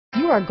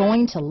are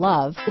going to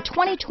love the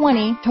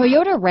 2020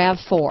 Toyota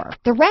RAV4.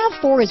 The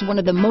RAV4 is one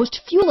of the most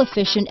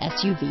fuel-efficient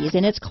SUVs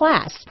in its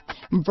class.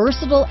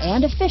 Versatile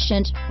and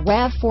efficient,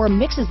 RAV4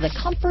 mixes the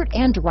comfort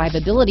and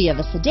drivability of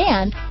a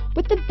sedan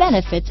with the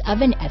benefits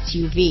of an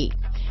SUV.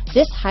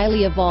 This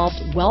highly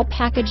evolved,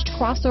 well-packaged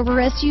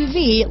crossover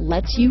SUV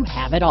lets you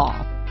have it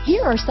all.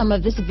 Here are some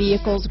of this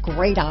vehicle's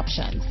great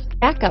options: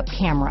 backup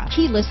camera,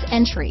 keyless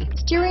entry,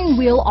 steering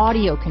wheel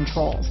audio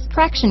controls,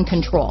 traction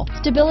control,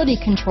 stability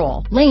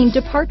control, lane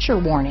departure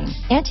warning,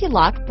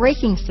 anti-lock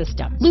braking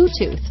system,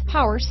 Bluetooth,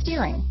 power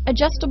steering,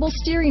 adjustable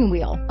steering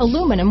wheel,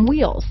 aluminum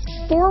wheels,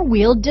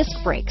 four-wheel disc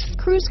brakes,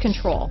 cruise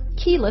control,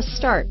 keyless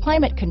start,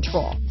 climate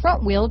control,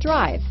 front-wheel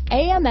drive,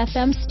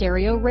 AM/FM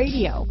stereo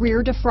radio,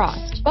 rear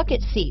defrost,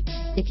 bucket seats.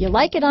 If you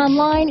like it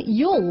online,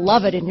 you'll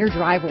love it in your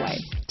driveway.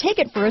 Take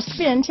it for a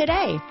spin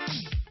today.